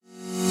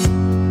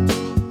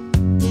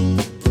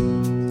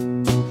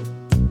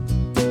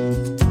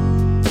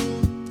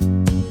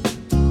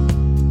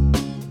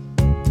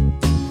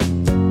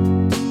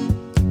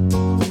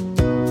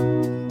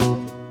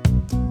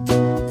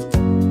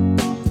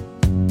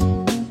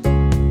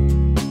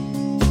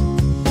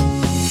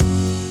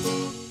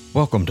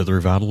Welcome to the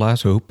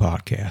Revitalize Hope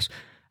podcast.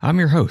 I'm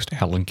your host,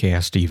 Alan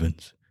Cass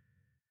Stevens.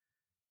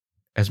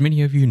 As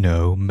many of you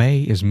know,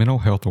 May is Mental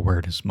Health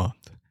Awareness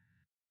Month.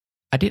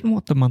 I didn't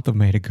want the month of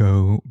May to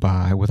go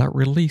by without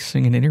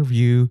releasing an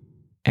interview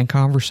and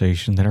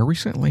conversation that I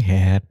recently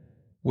had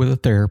with a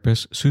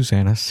therapist,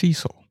 Susanna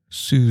Cecil.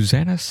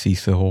 Susanna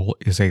Cecil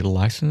is a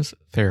licensed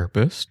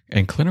therapist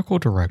and clinical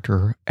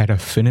director at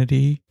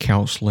Affinity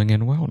Counseling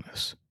and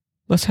Wellness.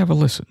 Let's have a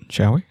listen,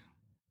 shall we?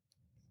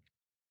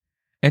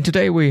 And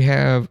today we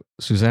have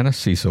Susanna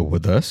Cecil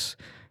with us,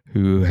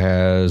 who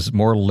has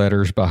more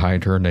letters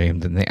behind her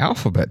name than the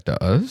alphabet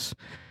does.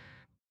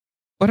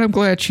 But I'm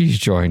glad she's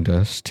joined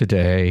us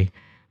today.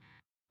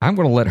 I'm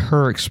going to let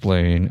her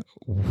explain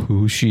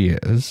who she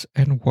is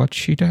and what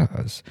she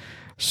does.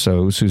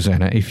 So,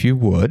 Susanna, if you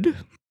would.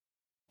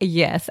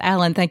 Yes,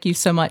 Alan, thank you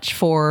so much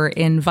for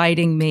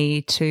inviting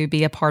me to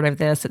be a part of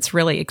this. It's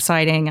really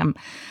exciting.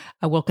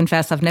 I will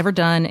confess I've never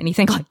done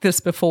anything like this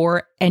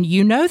before, and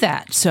you know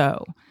that,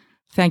 so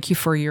thank you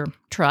for your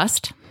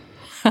trust.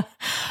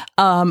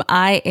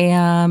 I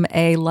am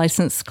a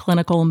licensed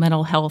clinical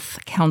mental health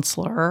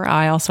counselor.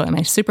 I also am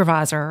a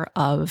supervisor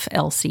of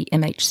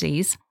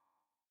LCMHCs,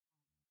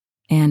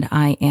 and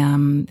I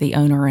am the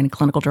owner and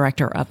clinical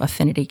director of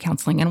Affinity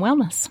Counseling and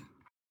Wellness.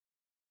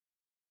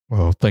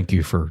 Well, thank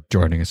you for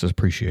joining us. It's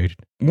appreciated.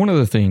 One of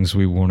the things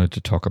we wanted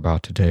to talk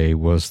about today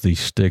was the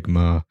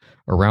stigma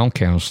around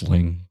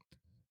counseling,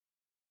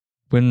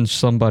 when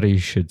somebody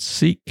should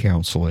seek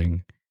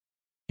counseling,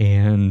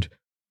 and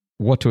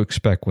what to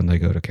expect when they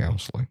go to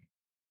counseling.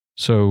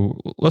 So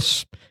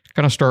let's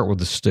kind of start with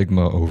the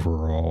stigma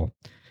overall.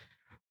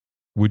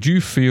 Would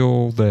you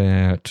feel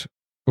that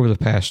over the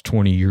past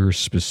 20 years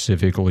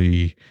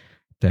specifically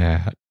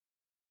that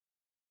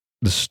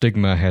the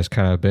stigma has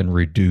kind of been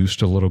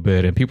reduced a little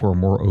bit and people are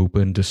more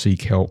open to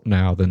seek help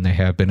now than they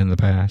have been in the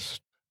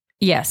past?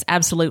 Yes,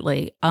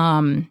 absolutely.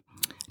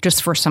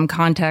 Just for some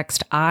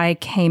context, I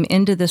came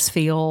into this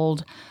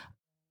field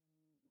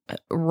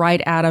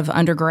right out of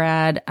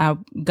undergrad. I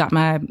got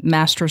my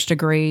master's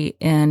degree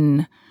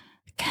in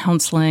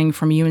counseling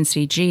from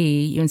UNC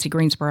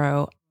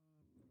Greensboro,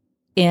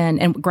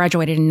 and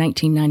graduated in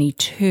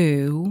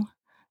 1992.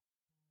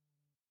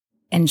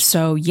 And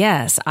so,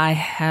 yes, I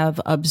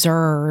have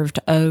observed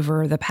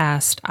over the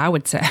past, I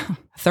would say,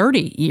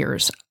 30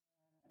 years,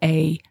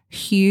 a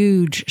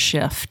huge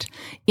shift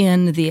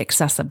in the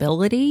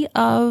accessibility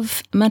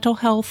of mental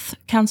health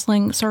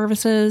counseling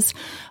services,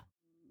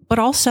 but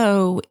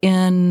also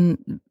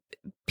in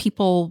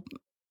people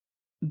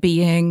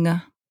being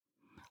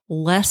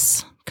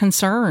less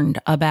concerned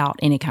about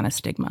any kind of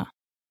stigma.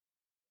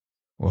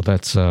 Well,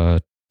 that's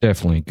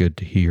definitely good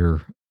to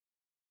hear.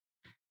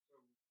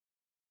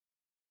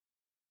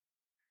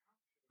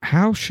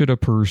 How should a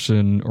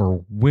person,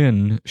 or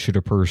when should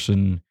a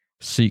person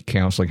seek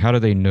counseling? How do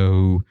they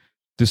know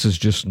this is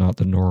just not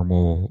the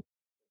normal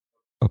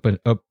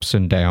ups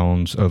and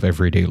downs of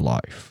everyday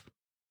life?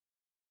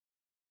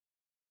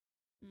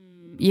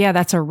 Yeah,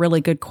 that's a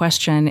really good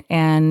question.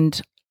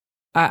 And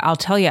I'll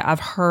tell you, I've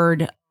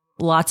heard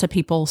lots of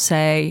people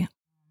say,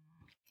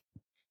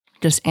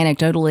 just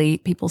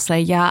anecdotally, people say,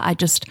 yeah, I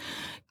just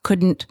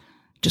couldn't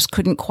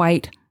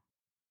quite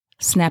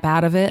snap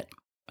out of it.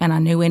 And I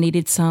knew I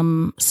needed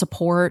some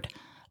support.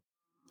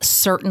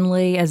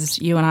 Certainly, as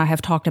you and I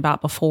have talked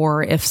about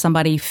before, if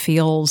somebody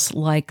feels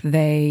like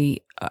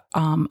they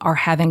are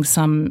having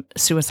some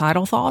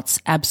suicidal thoughts,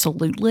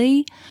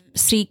 absolutely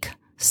seek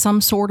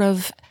some sort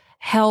of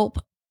help.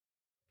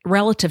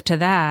 Relative to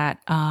that,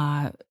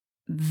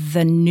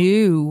 the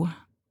new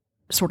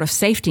sort of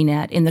safety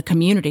net in the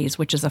communities,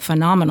 which is a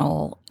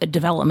phenomenal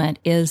development,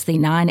 is the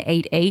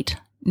 988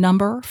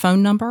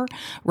 phone number.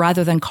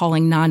 Rather than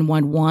calling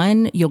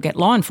 911, you'll get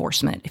law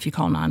enforcement if you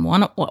call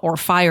 911, or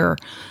fire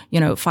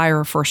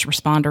first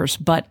responders.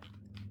 But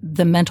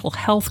the mental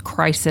health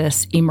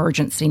crisis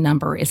emergency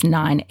number is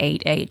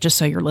 988, just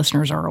so your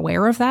listeners are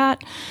aware of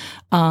that.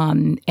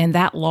 And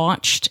that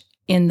launched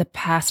in the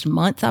past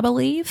month, I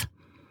believe.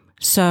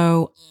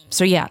 So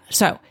yeah.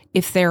 So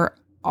if there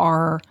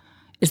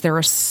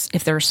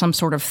is some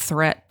sort of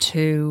threat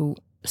to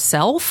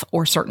self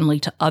or certainly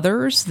to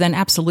others, then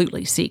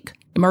absolutely seek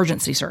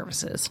emergency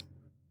services.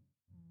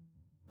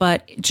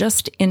 But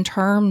just in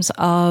terms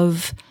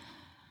of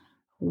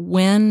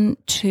when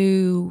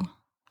to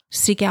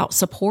seek out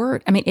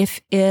support, I mean,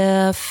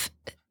 if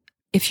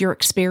you're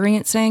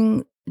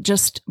experiencing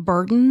just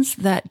burdens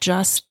that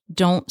just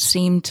don't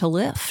seem to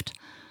lift,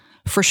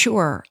 for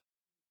sure.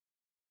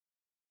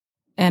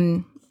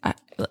 And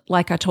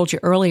like I told you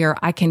earlier,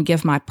 I can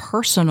give my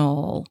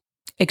personal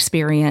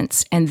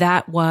experience. And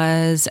that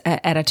was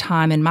at a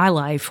time in my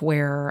life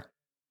where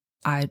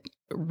I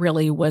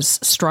really was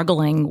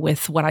struggling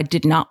with what I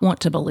did not want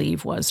to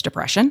believe was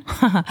depression.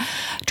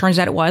 Turns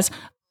out it was.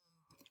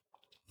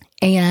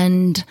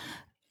 And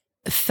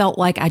felt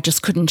like I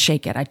just couldn't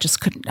shake it.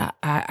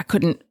 I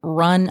couldn't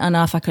run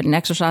enough. I couldn't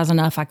exercise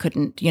enough. I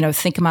couldn't,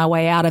 think my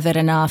way out of it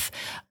enough.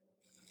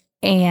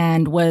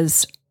 And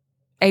was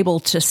able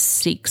to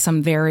seek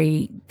some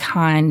very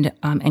kind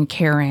and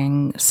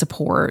caring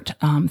support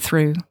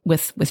through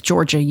with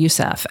Georgia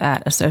Youssef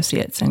at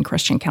Associates in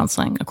Christian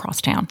Counseling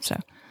across town. So,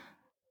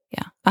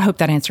 yeah, I hope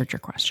that answered your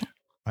question.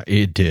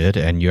 It did,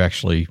 and you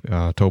actually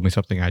told me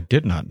something I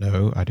did not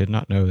know. I did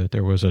not know that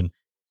there was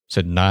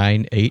said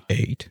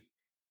 988,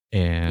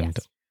 and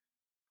Yes.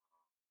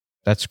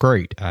 that's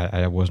great.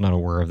 I was not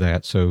aware of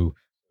that. So,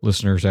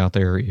 listeners out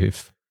there,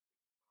 if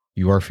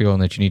you are feeling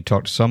that you need to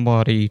talk to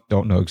somebody,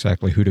 don't know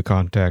exactly who to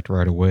contact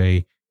right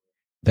away,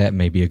 that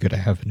may be a good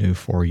avenue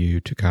for you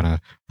to kind of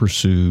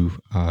pursue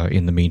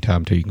in the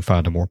meantime until you can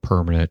find a more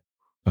permanent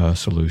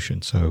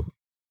solution. So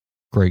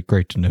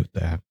great to note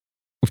that.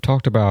 We've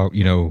talked about,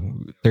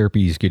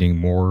 therapy is getting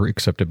more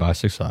accepted by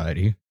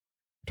society.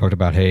 We talked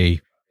about,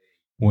 hey,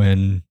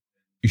 when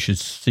you should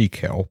seek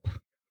help.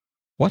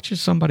 What should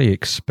somebody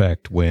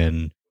expect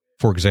when,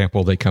 for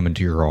example, they come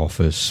into your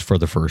office for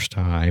the first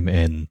time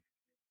and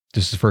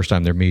this is the first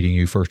time they're meeting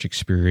you, first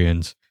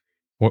experience?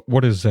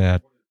 What does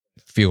that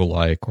feel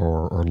like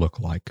or look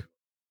like?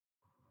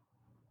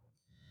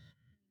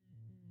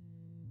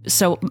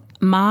 So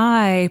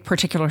my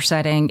particular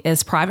setting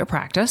is private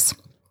practice,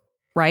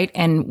 right?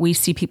 And we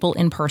see people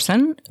in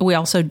person. We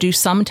also do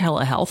some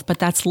telehealth, but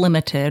that's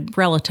limited,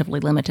 relatively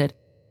limited.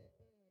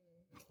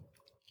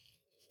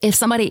 If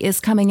somebody is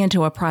coming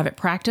into a private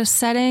practice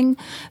setting,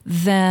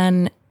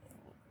 then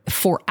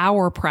for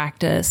our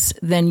practice,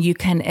 then you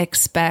can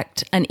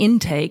expect an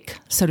intake,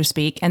 so to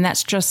speak, and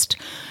that's just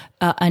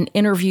an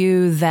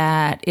interview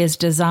that is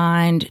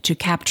designed to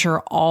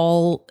capture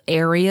all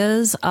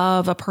areas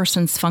of a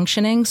person's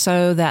functioning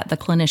so that the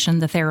clinician,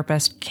 the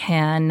therapist,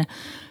 can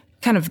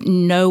kind of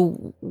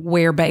know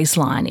where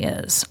baseline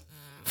is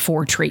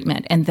for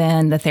treatment. And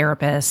then the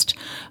therapist,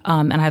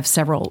 and I have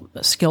several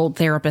skilled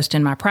therapists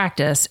in my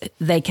practice,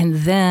 they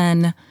can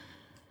then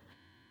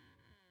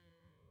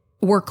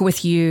work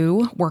with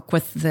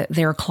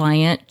their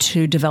client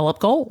to develop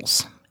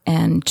goals.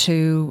 And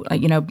to,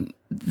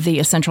 the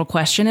essential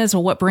question is,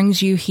 well, what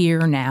brings you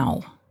here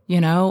now?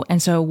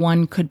 And so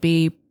one could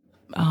be,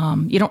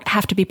 you don't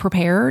have to be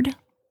prepared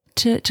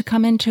to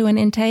come into an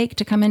intake,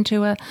 to come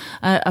into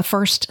a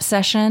first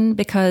session,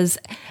 because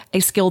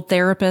a skilled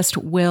therapist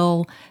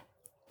will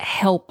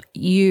help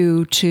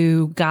you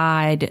to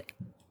guide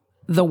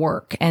the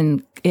work.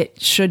 And it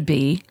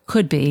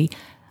could be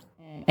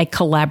a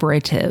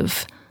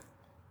collaborative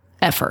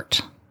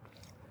effort.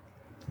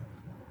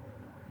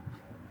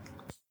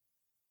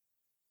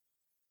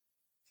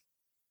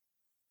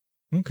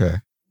 Okay.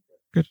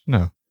 Good to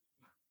know.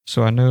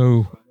 So I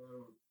know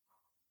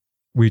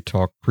we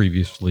talked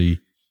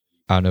previously,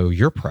 I know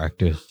your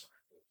practice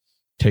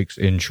takes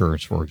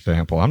insurance, for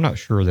example. I'm not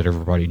sure that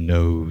everybody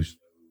knows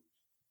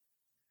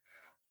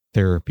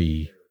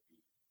therapy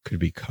could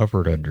be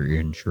covered under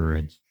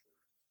insurance.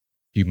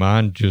 Do you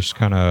mind just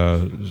kind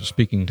of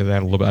speaking to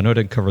that a little bit? I know it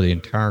didn't cover the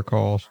entire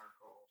cost,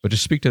 but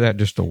just speak to that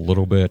just a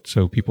little bit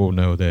so people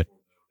know that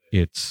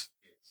it's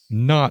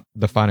not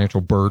the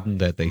financial burden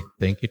that they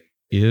think it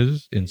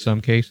is in some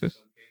cases.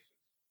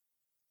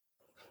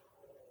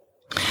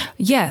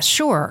 Yeah,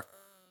 sure.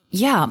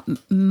 Yeah,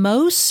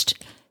 most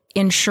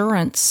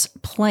insurance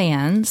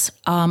plans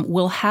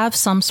will have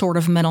some sort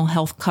of mental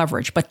health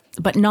coverage, but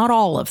not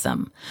all of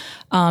them.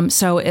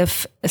 So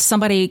if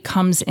somebody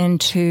comes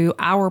into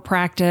our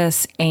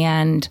practice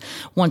and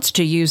wants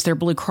to use their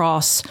Blue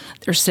Cross,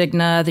 their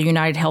Cigna, the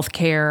United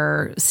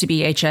Healthcare,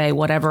 CBHA,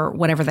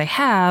 whatever they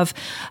have,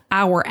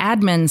 our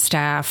admin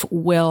staff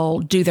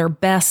will do their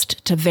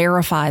best to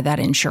verify that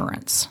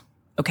insurance.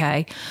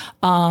 Okay.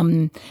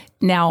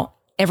 Now,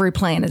 every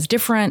plan is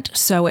different,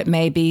 so it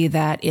may be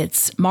that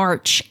it's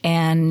March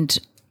and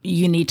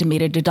you need to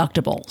meet a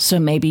deductible. So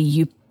maybe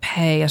you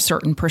pay a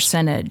certain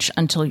percentage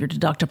until your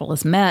deductible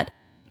is met.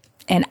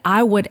 And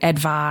I would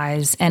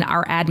advise, and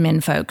our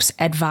admin folks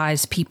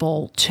advise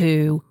people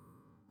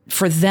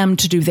for them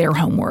to do their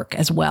homework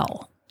as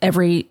well.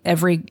 Every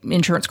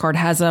insurance card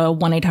has a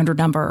 1-800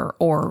 number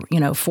or,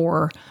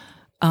 for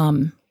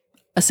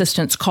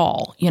assistance,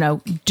 call,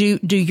 do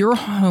your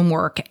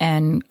homework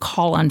and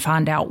call and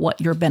find out what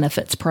your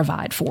benefits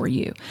provide for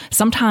you.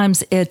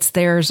 Sometimes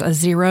there's a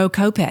zero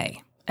copay,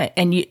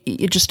 and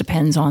it just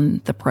depends on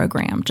the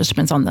program, just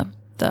depends on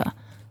the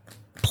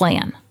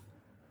plan.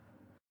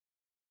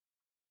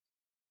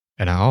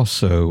 And I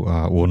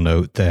also will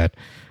note that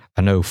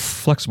I know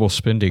flexible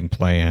spending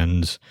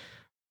plans,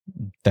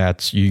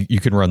 that's you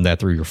can run that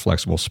through your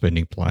flexible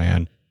spending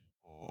plan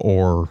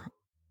or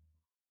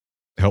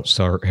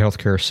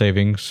healthcare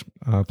savings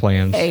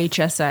plans.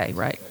 HSA,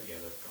 right.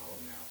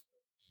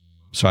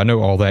 So I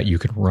know all that you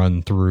can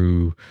run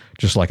through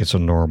just like it's a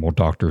normal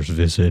doctor's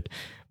visit.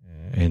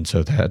 And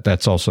so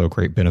that's also a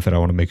great benefit. I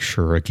want to make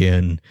sure,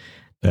 again,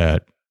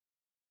 that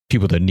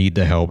people that need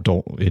the help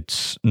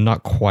it's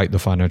not quite the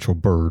financial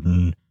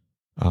burden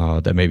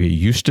that maybe it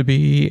used to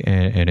be,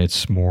 and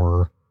it's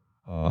more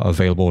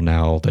available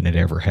now than it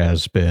ever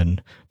has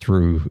been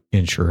through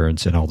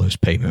insurance and all those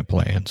payment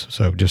plans.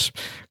 So just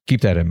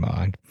keep that in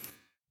mind.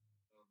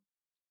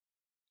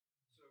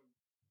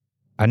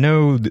 I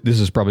know that this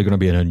is probably going to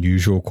be an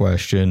unusual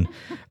question,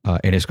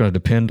 and it's going to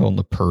depend on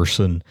the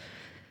person.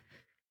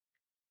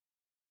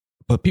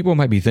 But people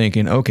might be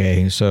thinking,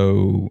 okay,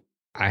 so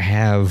I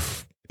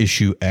have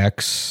issue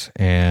X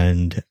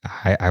and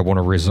I want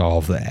to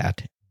resolve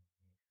that.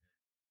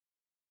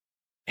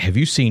 Have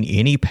you seen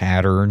any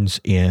patterns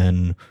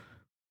in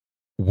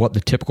what the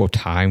typical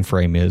time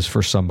frame is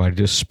for somebody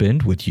to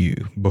spend with you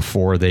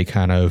before they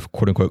kind of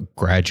quote unquote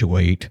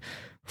graduate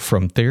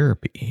from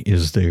therapy?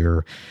 Is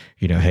there,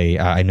 hey,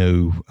 I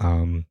know,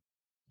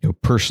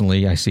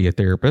 personally I see a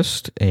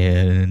therapist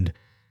and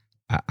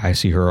I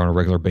see her on a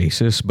regular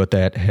basis, but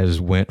that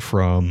has went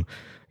from,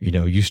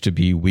 used to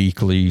be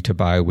weekly to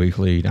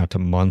biweekly, now to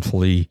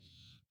monthly.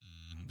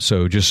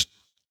 So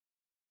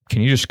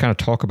can you just kind of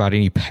talk about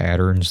any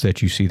patterns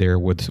that you see there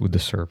with the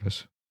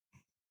service?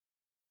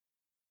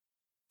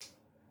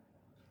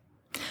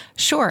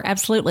 Sure,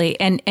 absolutely.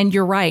 And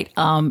you're right.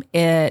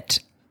 It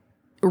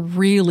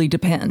really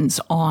depends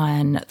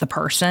on the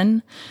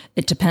person.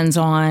 It depends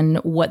on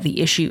what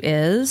the issue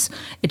is.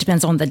 It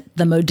depends on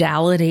the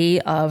modality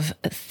of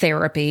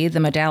therapy,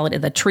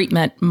 the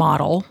treatment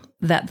model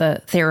that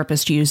the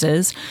therapist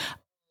uses.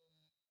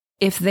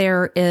 If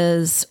there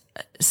is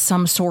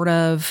some sort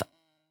of,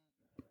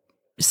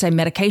 say,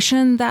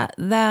 medication that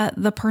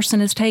the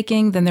person is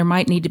taking, then there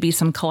might need to be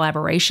some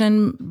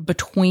collaboration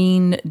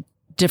between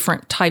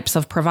different types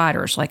of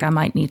providers. Like I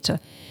might need to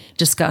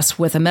discuss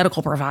with a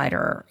medical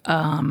provider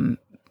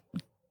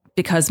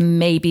because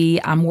maybe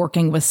I'm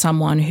working with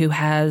someone who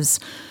has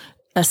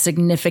a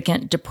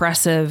significant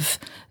depressive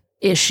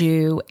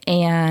issue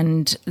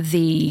and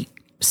the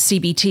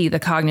CBT, the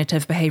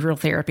cognitive behavioral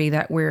therapy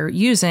that we're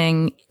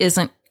using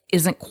isn't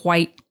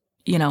quite,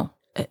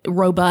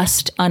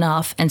 robust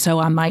enough. And so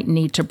I might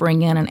need to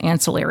bring in an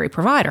ancillary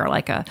provider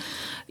like a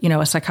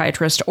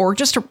psychiatrist or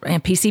just a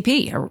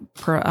PCP,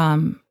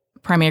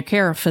 primary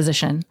care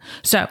physician.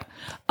 So,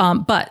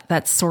 but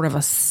that's sort of a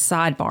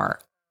sidebar.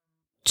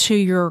 To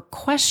your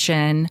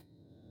question,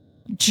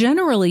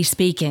 generally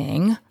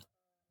speaking,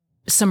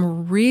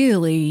 some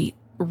really,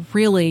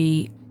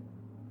 really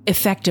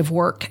effective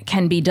work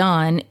can be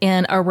done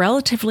in a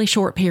relatively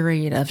short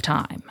period of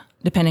time,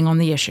 depending on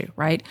the issue,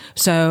 right?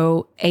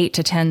 So 8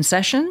 to 10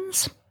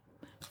 sessions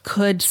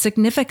could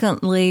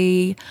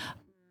significantly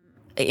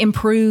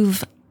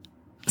improve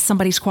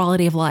somebody's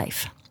quality of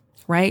life,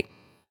 right?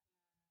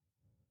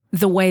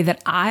 The way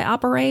that I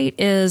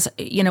operate is,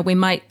 we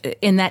might,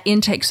 in that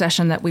intake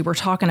session that we were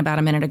talking about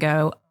a minute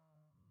ago,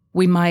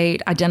 we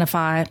might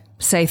identify,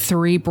 say,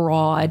 3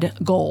 broad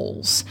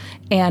goals.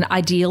 And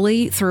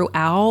ideally,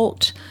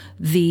 throughout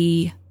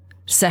the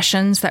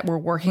sessions that we're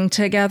working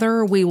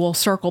together, we will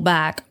circle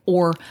back,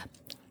 or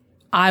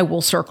I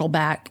will circle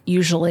back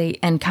usually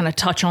and kind of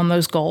touch on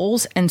those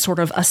goals and sort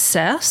of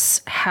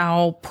assess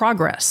how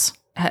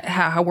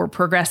we're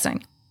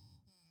progressing.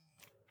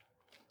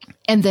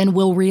 And then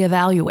we'll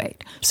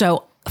reevaluate.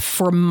 So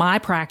for my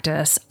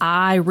practice,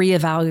 I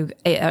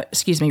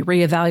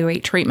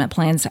reevaluate treatment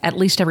plans at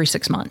least every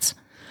 6 months.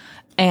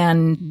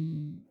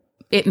 And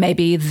it may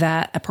be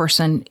that a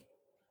person,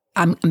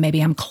 I'm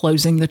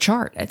closing the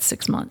chart at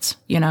 6 months,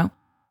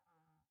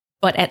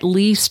 but at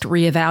least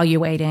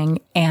reevaluating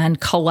and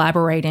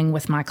collaborating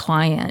with my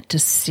client to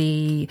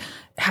see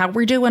how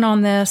we're doing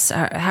on this.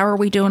 How are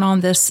we doing on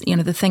this?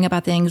 The thing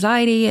about the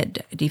anxiety,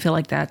 do you feel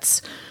like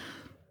that's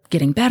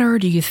getting better?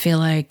 Do you feel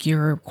like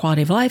your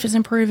quality of life is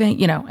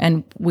improving?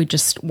 And we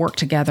just work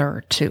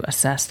together to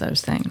assess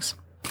those things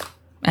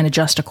and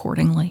adjust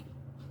accordingly.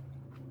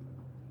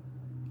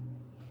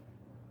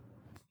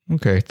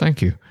 Okay,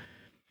 thank you.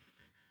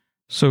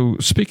 So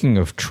speaking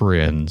of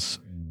trends,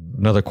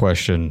 another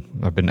question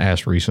I've been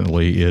asked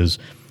recently is,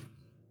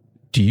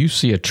 do you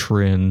see a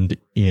trend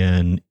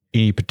in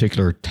any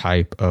particular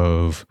type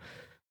of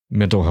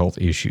mental health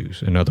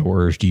issues? In other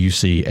words, do you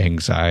see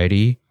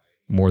anxiety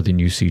more than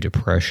you see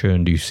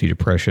depression? Do you see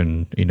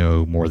depression,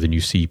 more than you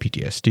see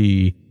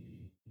PTSD?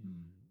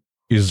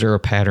 Is there a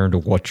pattern to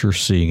what you're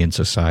seeing in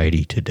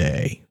society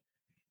today?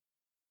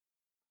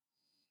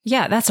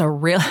 Yeah, that's a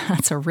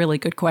really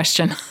good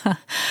question.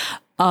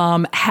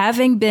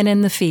 Having been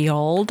in the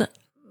field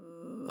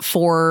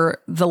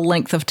for the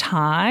length of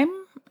time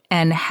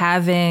and I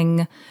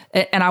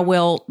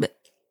will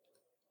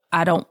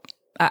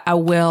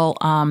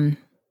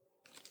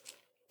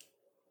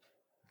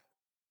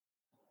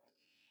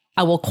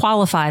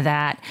qualify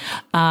that.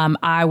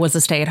 I was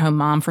a stay-at-home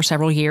mom for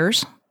several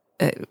years.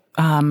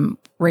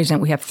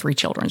 We have 3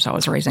 children, so I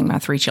was raising my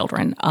 3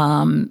 children,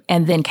 and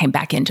then came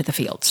back into the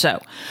field.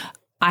 So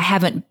I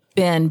haven't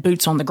been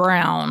boots on the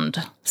ground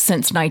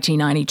since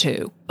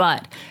 1992,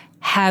 but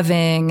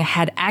having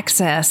had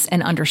access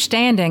and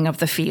understanding of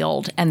the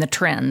field and the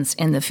trends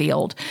in the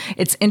field,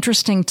 it's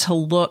interesting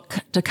to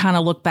kind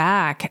of look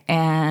back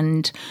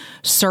and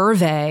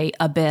survey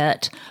a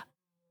bit.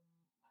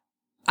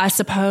 I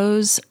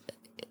suppose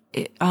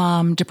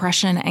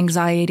depression,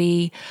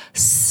 anxiety,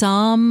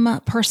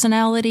 some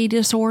personality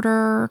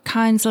disorder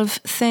kinds of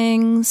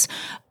things.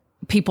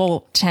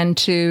 People tend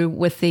to,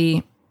 with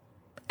the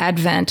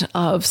advent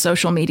of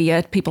social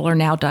media, people are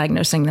now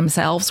diagnosing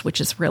themselves,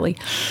 which is really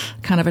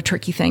kind of a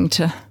tricky thing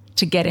to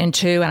get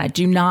into. And I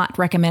do not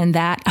recommend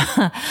that.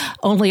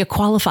 Only a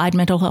qualified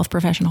mental health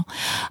professional.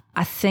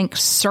 I think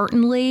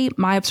certainly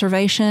my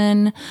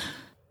observation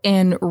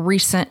in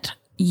recent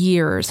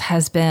years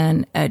has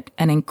been an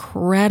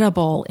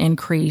incredible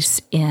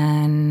increase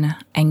in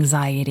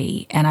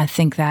anxiety. And I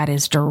think that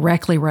is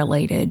directly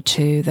related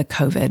to the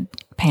COVID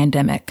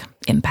pandemic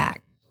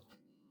impact.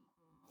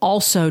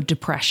 Also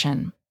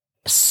depression,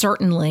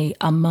 certainly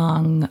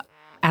among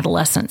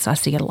adolescents. I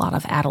see a lot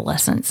of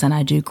adolescents, and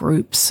I do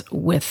groups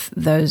with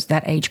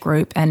that age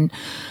group. And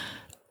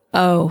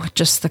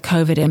just the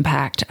COVID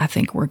impact, I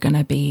think we're going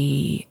to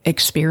be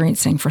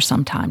experiencing for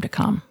some time to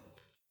come.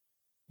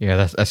 Yeah,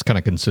 that's kind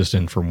of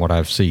consistent from what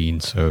I've seen.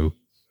 So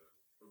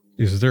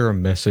is there a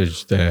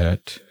message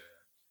that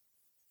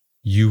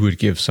you would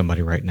give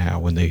somebody right now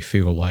when they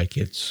feel like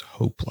it's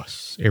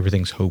hopeless?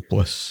 Everything's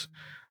hopeless.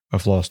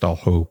 I've lost all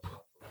hope.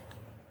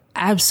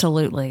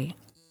 Absolutely.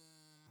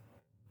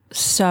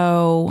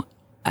 So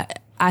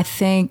I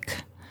think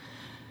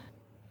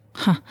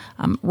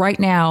right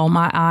now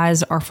my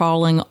eyes are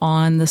falling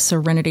on the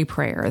serenity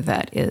prayer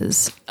that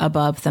is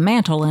above the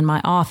mantle in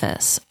my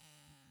office.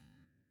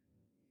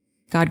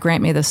 God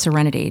grant me the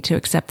serenity to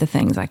accept the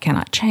things I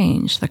cannot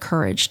change, the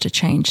courage to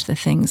change the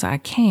things I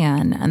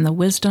can, and the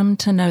wisdom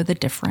to know the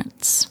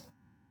difference.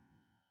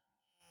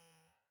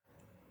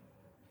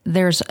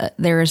 There's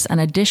an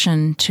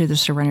addition to the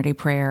serenity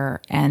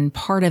prayer, and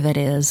part of it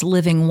is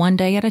living one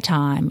day at a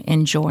time,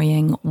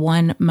 enjoying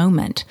one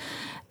moment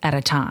at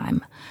a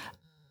time.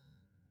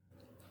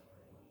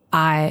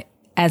 I,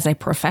 as a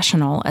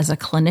professional, as a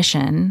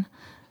clinician,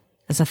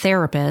 as a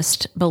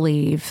therapist,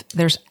 believe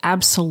there's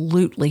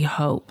absolutely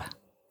hope,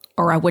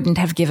 or I wouldn't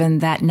have given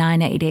that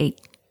 988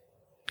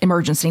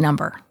 emergency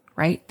number,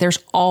 right? There's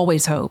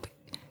always hope,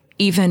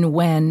 even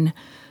when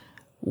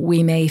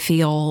we may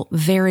feel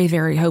very,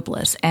 very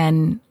hopeless.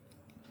 And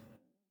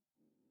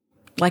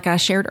like I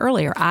shared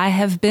earlier, I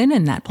have been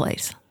in that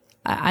place.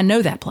 I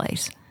know that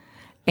place,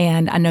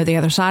 and I know the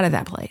other side of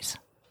that place.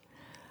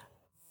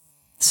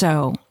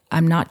 So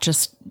I'm not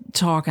just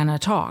talking a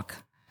talk.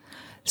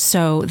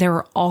 So there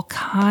are all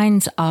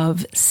kinds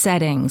of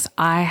settings.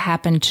 I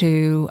happen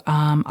to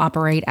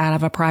operate out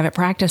of a private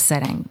practice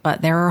setting,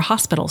 but there are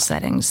hospital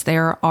settings.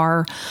 There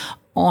are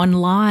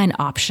online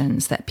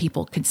options that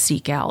people could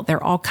seek out. There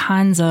are all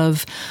kinds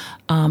of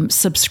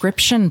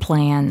subscription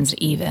plans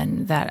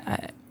even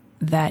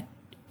that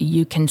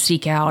you can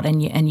seek out,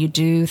 and you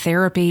do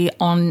therapy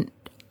on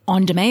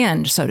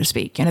demand, so to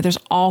speak. There's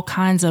all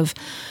kinds of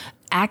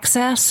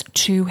access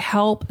to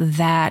help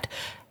that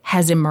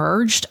has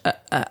emerged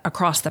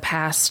across the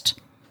past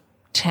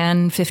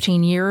 10,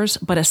 15 years,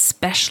 but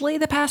especially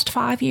the past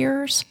 5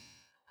 years.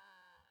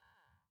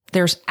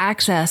 There's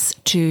access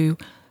to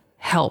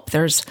help.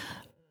 There's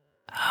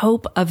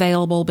hope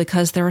available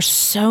because there are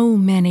so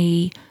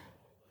many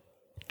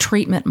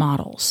treatment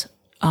models.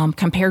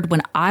 Compared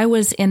when I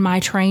was in my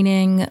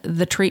training,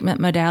 the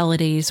treatment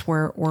modalities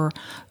were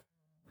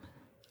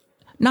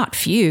not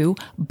few,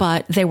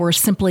 but they were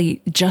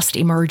simply just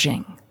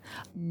emerging.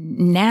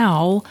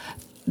 Now,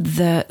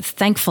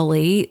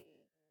 thankfully,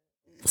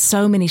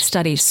 so many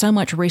studies, so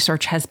much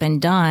research has been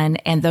done,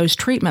 and those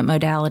treatment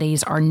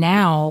modalities are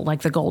now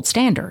like the gold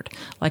standard.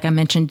 Like I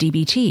mentioned,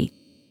 DBT.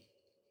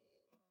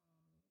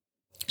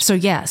 So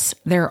yes,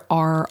 there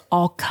are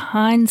all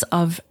kinds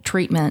of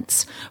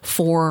treatments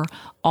for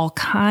all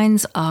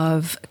kinds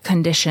of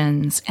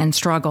conditions and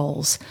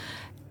struggles,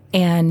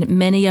 and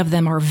many of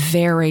them are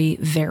very,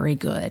 very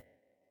good.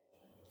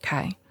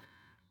 Okay.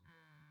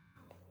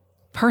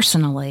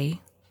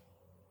 Personally,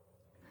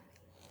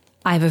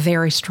 I have a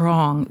very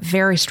strong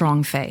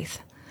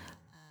faith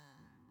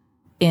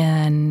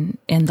in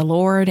the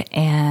Lord,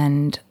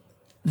 and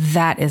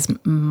that is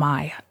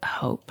my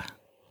hope.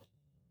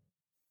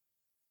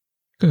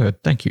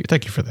 Good. Thank you.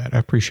 Thank you for that. I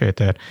appreciate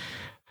that.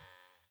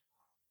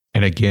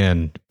 And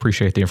again,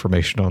 appreciate the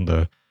information on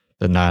the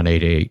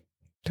 988.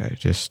 I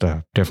just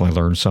definitely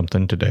learned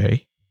something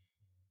today.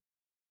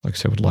 Like I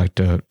said, would like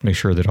to make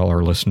sure that all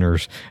our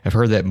listeners have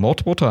heard that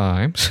multiple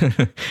times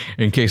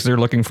in case they're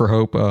looking for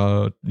hope,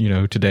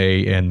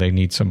 today, and they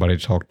need somebody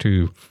to talk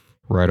to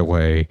right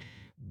away.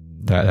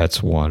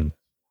 That's one.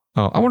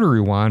 I want to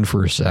rewind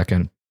for a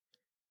second,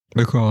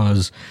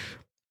 because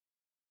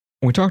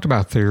when we talked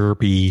about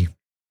therapy,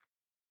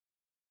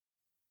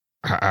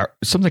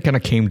 something kind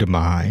of came to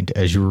mind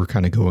as you were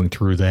kind of going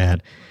through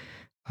that.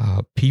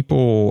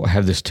 People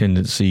have this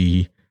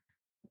tendency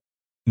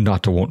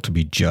not to want to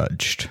be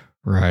judged,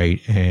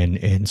 right?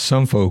 And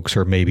some folks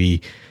are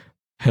maybe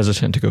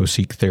hesitant to go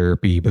seek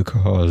therapy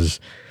because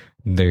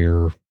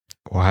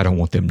I don't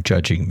want them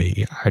judging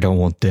me. I don't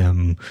want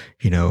them,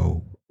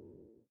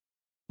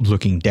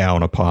 looking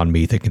down upon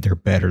me, thinking they're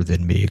better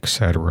than me,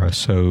 etc.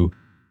 So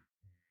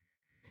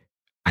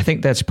I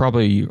think that's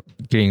probably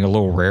getting a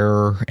little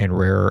rarer and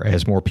rarer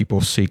as more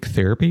people seek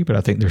therapy, but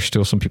I think there's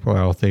still some people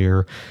out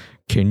there.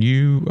 Can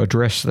you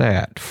address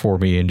that for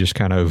me and just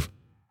kind of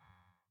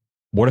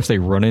what if they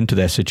run into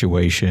that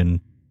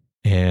situation?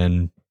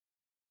 And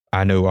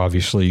I know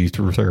obviously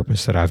through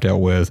therapists that I've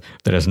dealt with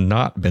that has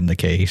not been the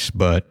case,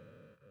 but,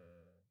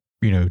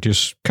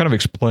 just kind of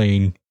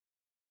explain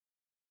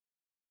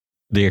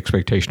the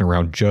expectation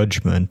around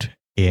judgment.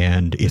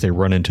 And if they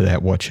run into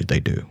that, what should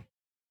they do?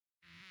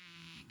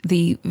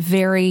 The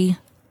very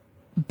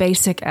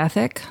basic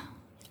ethic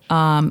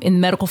in the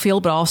medical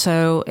field, but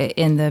also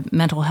in the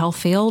mental health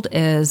field,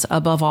 is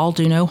above all,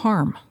 do no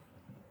harm.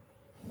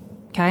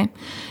 Okay?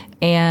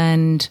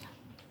 And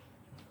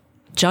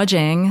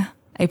judging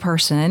a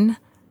person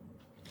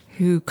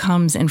who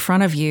comes in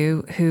front of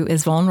you who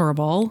is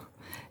vulnerable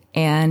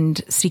and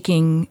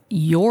seeking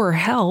your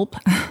help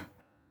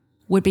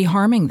would be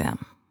harming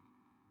them.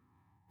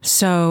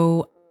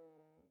 So,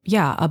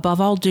 yeah, above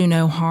all, do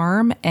no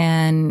harm.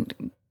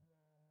 And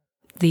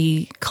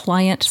the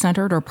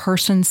client-centered or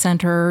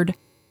person-centered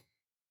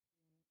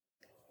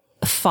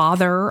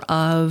father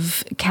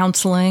of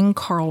counseling,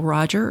 Carl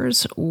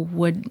Rogers,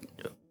 would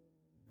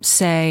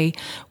say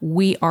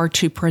we are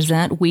to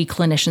present, we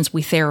clinicians,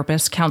 we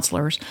therapists,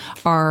 counselors,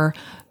 are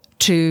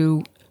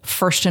to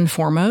first and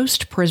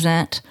foremost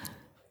present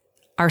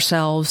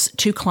ourselves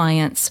to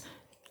clients,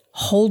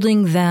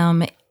 holding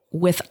them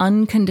with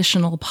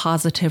unconditional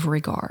positive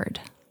regard.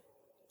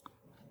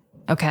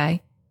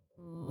 Okay?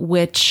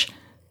 Which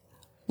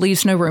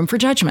leaves no room for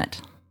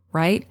judgment,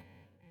 right?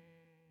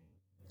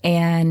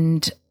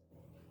 And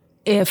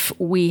if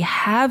we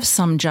have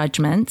some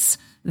judgments,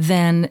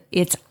 then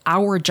it's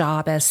our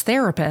job as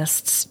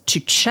therapists to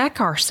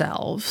check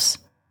ourselves,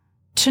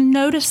 to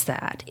notice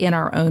that in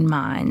our own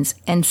minds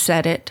and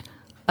set it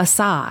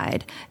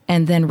aside,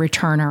 and then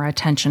return our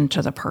attention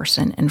to the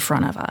person in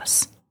front of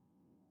us.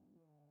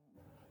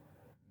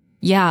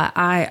 Yeah,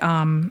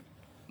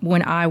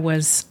 when I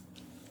was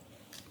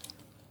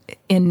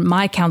in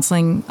my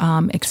counseling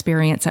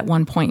experience at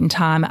one point in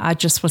time, I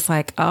just was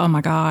like, oh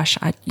my gosh,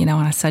 and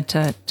I said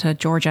to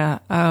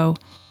Georgia,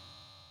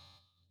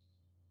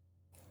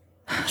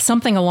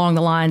 something along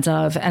the lines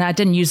of, and I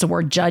didn't use the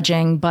word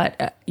judging, but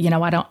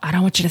I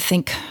don't want you to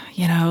think,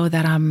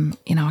 that I'm,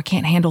 I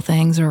can't handle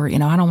things, or, I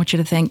don't want you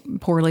to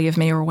think poorly of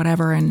me or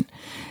whatever. And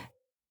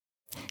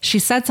she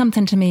said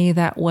something to me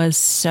that was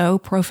so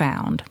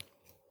profound.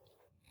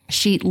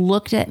 She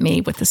looked at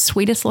me with the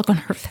sweetest look on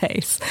her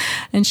face,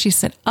 and she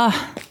said,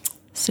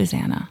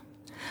 Susanna,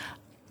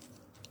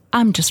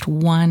 I'm just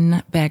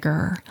one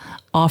beggar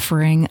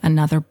offering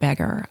another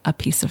beggar a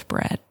piece of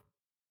bread.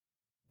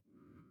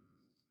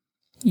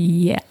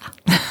 Yeah.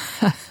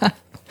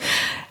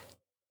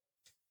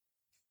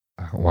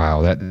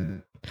 Wow,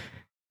 that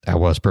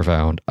was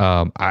profound.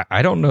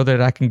 I don't know that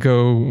I can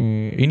go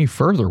any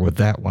further with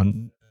that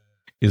one.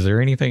 Is there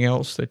anything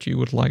else that you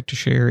would like to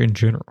share in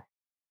general?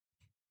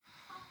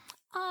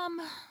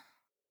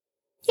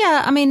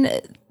 Yeah,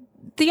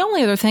 the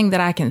only other thing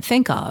that I can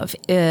think of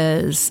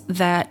is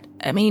that,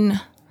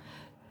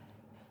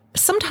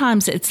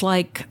 sometimes it's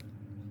like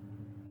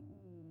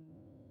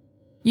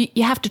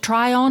you have to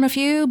try on a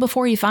few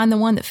before you find the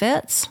one that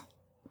fits.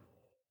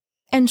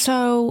 And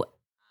so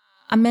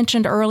I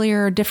mentioned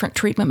earlier different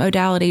treatment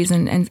modalities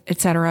and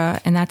et cetera,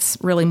 and that's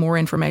really more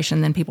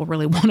information than people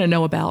really want to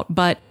know about.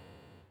 But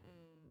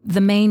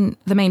the main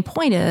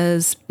point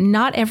is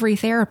not every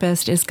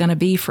therapist is going to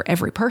be for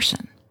every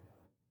person,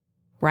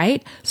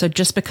 right? So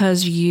just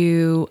because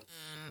you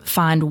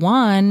find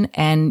one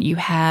and you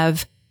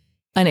have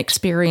an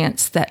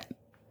experience that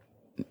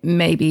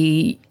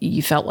maybe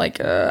you felt like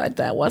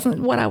that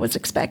wasn't what I was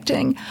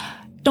expecting,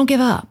 don't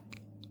give up.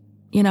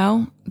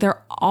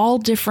 They're all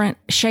different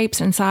shapes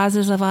and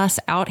sizes of us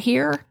out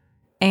here,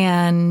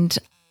 and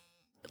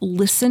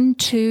listen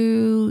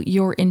to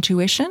your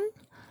intuition.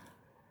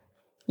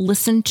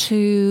 Listen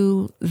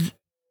to,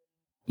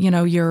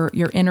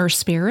 your inner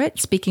spirit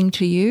speaking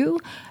to you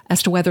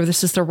as to whether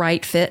this is the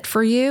right fit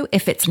for you.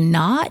 If it's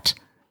not,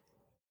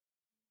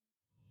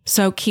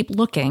 so keep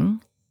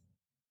looking.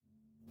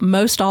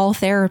 Most all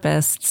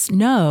therapists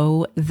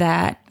know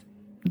that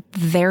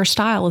their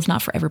style is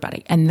not for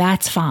everybody, and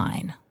that's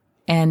fine.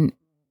 And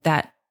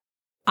that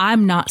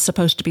I'm not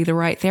supposed to be the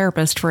right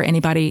therapist for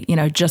anybody,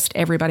 just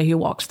everybody who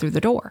walks through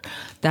the door.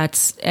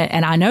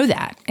 And I know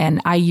that.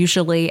 And I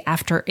usually,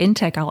 after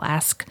intake, I'll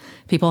ask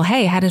people,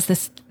 hey, how does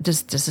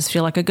this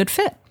feel like a good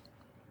fit?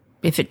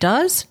 If it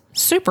does,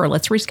 super,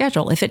 let's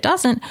reschedule. If it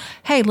doesn't,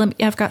 hey,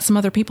 I've got some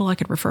other people I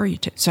could refer you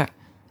to. So,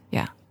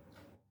 yeah.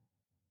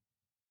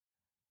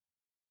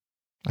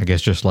 I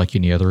guess just like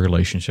any other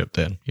relationship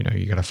then,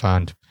 you got to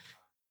find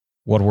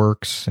what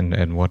works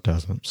and what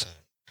doesn't. So.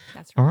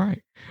 That's right. All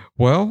right.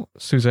 Well,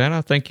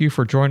 Susanna, thank you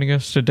for joining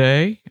us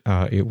today.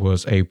 It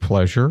was a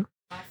pleasure.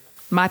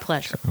 My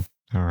pleasure. So,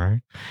 all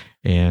right.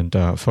 And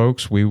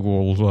folks, we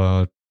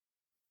will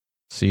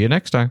see you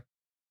next time.